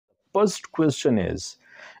first question is,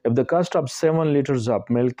 if the cost of 7 liters of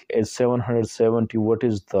milk is 770, what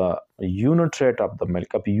is the unit rate of the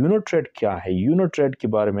milk? अब unit rate क्या है? Unit rate के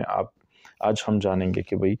बारे में आप आज हम जानेंगे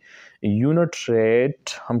कि भाई यूनिट रेट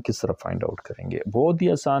हम किस तरह फाइंड आउट करेंगे। बहुत ही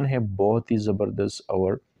आसान है, बहुत ही ज़बरदस्त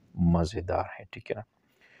और मज़ेदार है, ठीक है ना।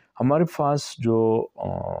 हमारे पास जो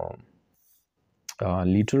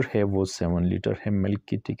लीटर है वो 7 लीटर है मिल्क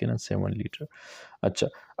की, ठीक है ना, 7 लीटर। अच्छा,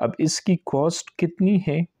 अब इसकी कॉस्ट कितनी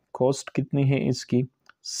है? कॉस्ट कितनी है इसकी?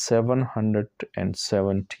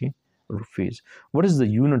 770 rupees. What is the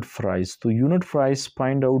unit price? तो यूनिट प्राइस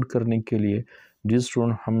फाइंड आउट करने के लिए डियर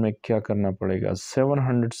स्टूडेंट हमें क्या करना पड़ेगा?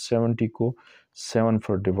 770 को 7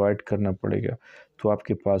 पर डिवाइड करना पड़ेगा, तो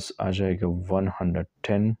आपके पास आ जाएगा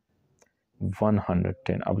 110।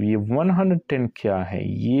 110। अब ये 110 क्या है?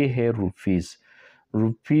 ये है रुपीज़।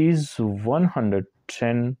 रुपीज़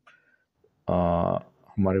 110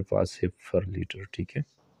 हमारे पास है पर लीटर, ठीक है।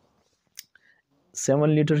 7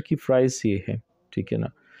 लीटर की प्राइस ये है, ठीक है ना।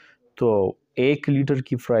 तो 1 लीटर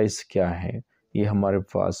की प्राइस क्या है? ये हमारे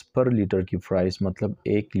पास पर लीटर की प्राइस, मतलब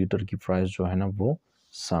 1 लीटर की प्राइस जो है ना वो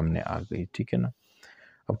सामने आ गई, ठीक है ना।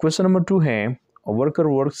 अब क्वेश्चन नंबर 2 है, a worker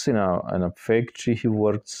works in a factory, he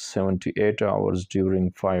works 78 hours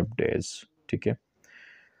during 5 days, ठीक है,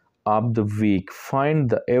 of the week, find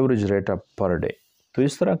the average rate of per day। तो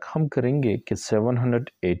इस तरह हम करेंगे कि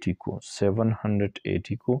 780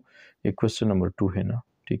 को ये क्वेश्चन नंबर 2 है ना,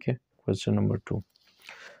 ठीक है। क्वेश्चन नंबर 2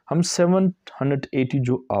 हम 780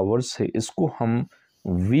 जो आवर्स है इसको हम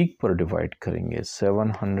वीक पर डिवाइड करेंगे।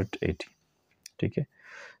 780, ठीक है,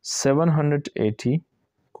 780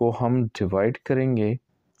 को हम डिवाइड करेंगे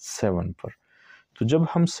 7 पर। तो जब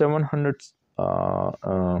हम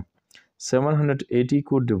 780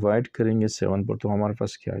 को डिवाइड करेंगे 7 पर तो हमारे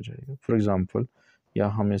पास क्या आ जाएगा? फॉर एग्ज़ाम्पल या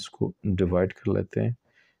हम इसको डिवाइड कर लेते हैं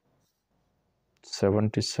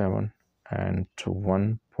 77 एंड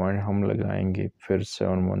 1 पॉइंट हम लगाएंगे, फिर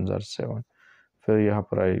 7 1 ज़ार 7, फिर यहाँ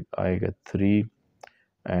पर आएगा 3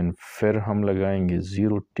 एंड फिर हम लगाएंगे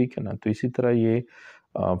 0, ठीक है ना। तो इसी तरह ये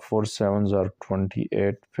 4 7 ज़ार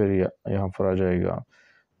 28, फिर यहाँ पर आ जाएगा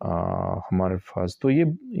हमारे पास। तो ये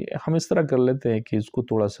हम इस तरह कर लेते हैं कि इसको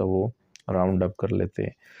थोड़ा सा वो राउंड अप कर लेते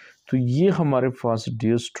हैं। तो ये हमारे पास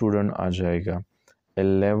डियर स्टूडेंट आ जाएगा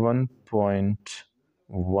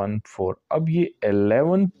 11.14। अब ये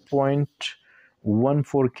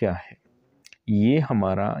 11.14 क्या है? ये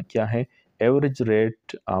हमारा क्या है? Average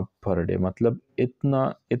rate of per day, मतलब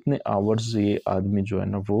इतने आवर्स ये आदमी जो है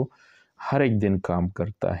ना वो हर एक दिन काम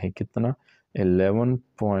करता है। कितना?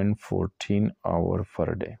 11.14 आवर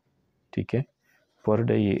पर डे, ठीक है। पर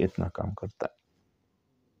डे ये इतना काम करता है।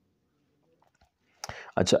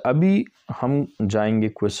 अच्छा, अभी हम जाएंगे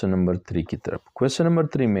क्वेश्चन नंबर 3 की तरफ। क्वेश्चन नंबर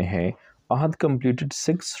 3 में है, अहद completed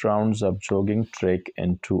 6 rounds of jogging track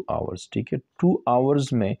in 2 hours, ठीक है। 2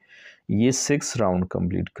 आवर्स में ये 6 राउंड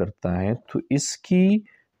कंप्लीट करता है, तो इसकी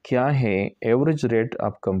क्या है average rate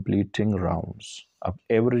of completing rounds. अब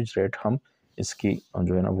एवरेज रेट हम इसकी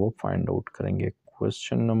जो है ना वो फाइंड आउट करेंगे।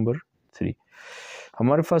 क्वेश्चन नंबर 3,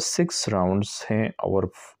 हमारे पास 6 राउंड्स हैं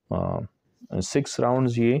और 6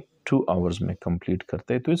 राउंड्स ये 2 आवर्स में कंप्लीट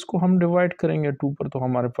करते हैं, तो इसको हम डिवाइड करेंगे 2 पर, तो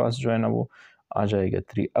हमारे पास जो है ना वो आ जाएगा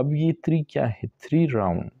 3। अब ये 3 क्या है? 3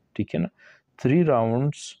 राउंड, ठीक है ना, 3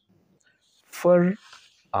 राउंड्स पर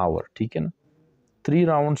आवर, ठीक है ना, 3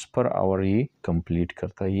 राउंड्स पर आवर ये कंप्लीट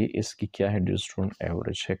करता है। ये इसकी क्या है डियर स्टूडेंट?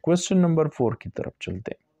 एवरेज है। क्वेश्चन नंबर 4 की तरफ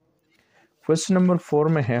चलते हैं। क्वेश्चन नंबर 4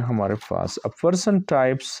 में है हमारे पास, a person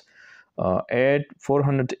types eight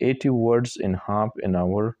 480 words in half an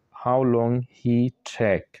hour, how long he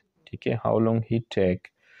take, ठीक है, how long he take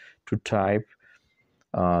to type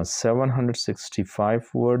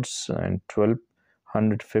 765 words and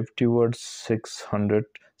 1250 words,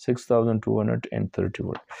 6230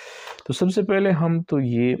 word. तो सबसे पहले हम तो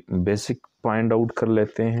ये बेसिक फाइंड आउट कर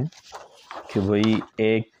लेते हैं कि भाई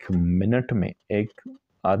 1 मिनट में, एक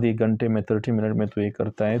आधे घंटे में 30 मिनट में तो ये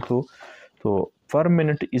करता है, तो पर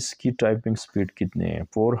मिनट इसकी टाइपिंग स्पीड कितनी है?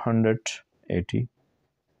 480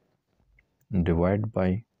 डिवाइड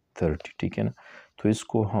बाई 30, ठीक है ना। तो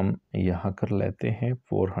इसको हम यहाँ कर लेते हैं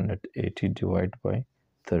 480 डिवाइड बाई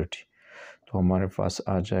 30, तो हमारे पास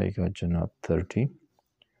आ जाएगा जनाब 30।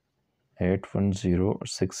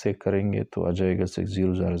 8106 से करेंगे तो आ जाएगा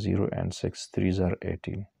 60 ज़ार 0 एंड 63 ज़ार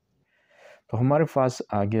 18, तो हमारे पास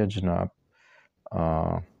आ गया जनाब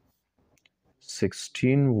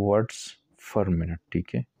 16 वर्ड्स पर मिनट,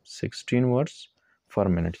 ठीक है, 16 वर्ड्स पर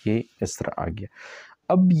मिनट, ये इस तरह आ गया।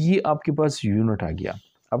 अब ये आपके पास यूनिट आ गया।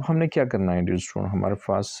 अब हमने क्या करना है डियर स्टूडेंट? हमारे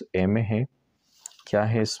पास ए में है, क्या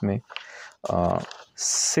है इसमें?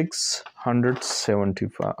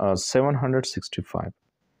 765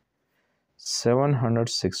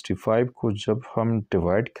 765 को जब हम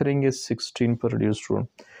डिवाइड करेंगे 16 पर डियर स्टूडेंट,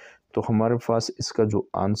 तो हमारे पास इसका जो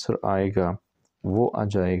आंसर आएगा वो आ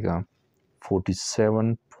जाएगा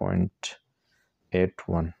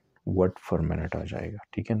 47.81 वर्ड पर मिनट आ जाएगा।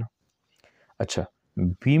 ठीक है ना। अच्छा,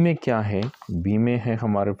 बी में क्या है? बी में है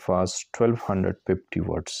हमारे पास 1250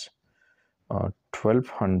 वर्ड्स।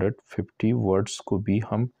 1250 वर्ड्स को भी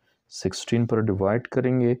हम 16 पर डिवाइड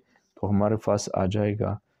करेंगे तो हमारे पास आ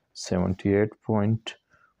जाएगा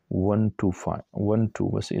 78.125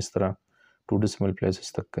 बस इस तरह 2 डेसिमल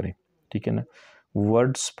प्लेसेस तक करें। ठीक है ना।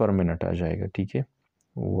 वर्ड्स पर मिनट आ जाएगा। ठीक है,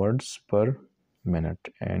 वर्ड्स पर मिनट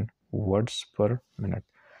एंड वर्ड्स पर मिनट।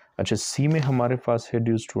 अच्छा, सी में हमारे पास है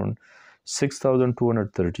डियर स्टूडेंट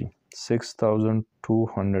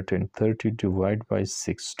 6230 डिवाइड बाई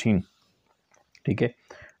 16। ठीक है,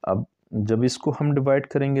 अब जब इसको हम डिवाइड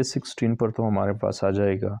करेंगे 16 पर तो हमारे पास आ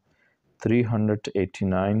जाएगा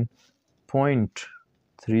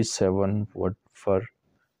 389.37 वर्ड पर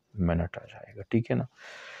मिनट आ जाएगा। ठीक है ना।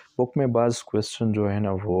 बुक में बाज़ क्वेश्चन जो है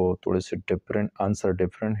ना वो थोड़े से डिफरेंट, आंसर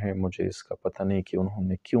डिफरेंट है, मुझे इसका पता नहीं कि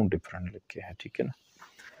उन्होंने क्यों डिफरेंट लिखे हैं। ठीक है ना।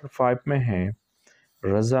 5 में है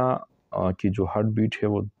रज़ा की जो हार्ट बीट है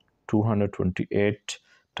वो 228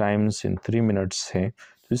 टाइम्स इन 3 मिनट्स है।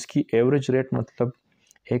 तो इसकी एवरेज रेट मतलब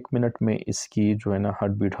 1 मिनट में इसकी जो है ना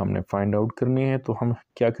हार्ट बीट हमने फाइंड आउट करनी है। तो हम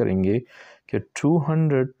क्या करेंगे कि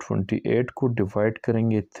 228 को डिवाइड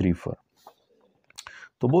करेंगे 3 पर।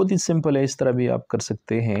 तो बहुत ही सिंपल है, इस तरह भी आप कर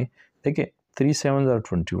सकते हैं। देखिए 3 7 ज़ार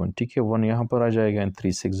 21। ठीक है, 1 यहाँ पर आ जाएगा एंड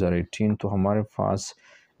 3 6 ज़ार 18। तो हमारे पास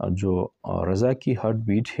जो रज़ा की हार्ट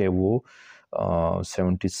बीट है वो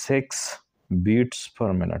 76 बीट्स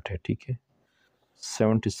पर मिनट है। ठीक है,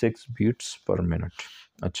 76 बीट्स पर मिनट।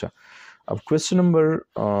 अच्छा, अब क्वेश्चन नंबर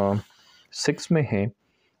 6 में है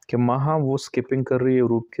कि महा वो स्किपिंग कर रही है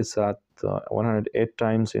रूप के साथ 108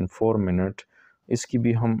 टाइम्स इन 4 मिनट। इसकी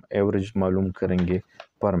भी हम एवरेज मालूम करेंगे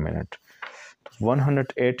पर मिनट।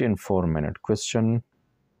 108 इन 4 मिनट, क्वेश्चन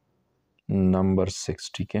नंबर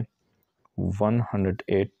 6। ठीक है,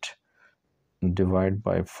 108 डिवाइड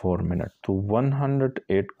बाय 4 मिनट। तो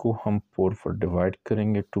 108 को हम 4 पर डिवाइड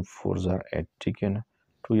करेंगे, 2 4 ज़ार 8। ठीक है ना,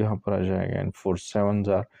 2 यहाँ पर आ जाएगा एंड 4 7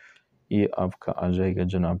 ज़ार, ये आपका आ जाएगा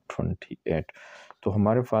जनाब 28। तो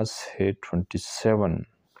हमारे पास है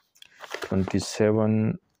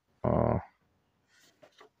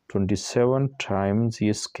 27 टाइम्स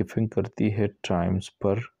ये स्किपिंग करती है टाइम्स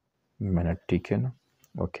पर मिनट। ठीक है ना।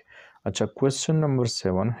 ओके, अच्छा क्वेश्चन नंबर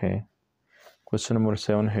 7 है। क्वेश्चन नंबर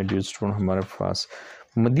 7 है डियर स्टूडेंट हमारे पास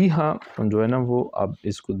मदीहा जो है ना वो, आप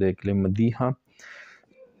इसको देख लें। मदीहा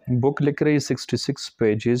बुक लिख रही है 66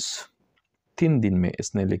 पेजेस 3 दिन में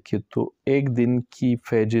इसने लिखी। तो एक दिन की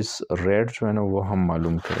पेजेस रेट जो है ना वो हम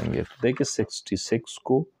मालूम करेंगे। तो देखिए 66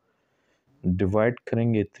 को डिवाइड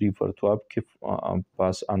करेंगे 3 पर तो आपके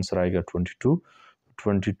पास आंसर आएगा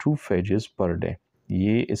 22 पेजेस पर डे।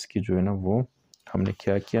 ये इसकी जो है ना वो हमने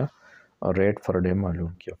क्या किया, रेट पर डे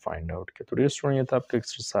मालूम किया, फाइंड आउट किया। तो डियर स्टूडेंट ये था आपका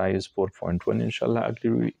एक्सरसाइज 4.1। इंशाल्लाह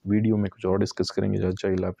अगली वीडियो में कुछ और डिस्कस करेंगे।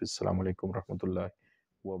 अस्सलाम वालेकुम रहमतुल्लाहि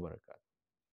व बरकातहू।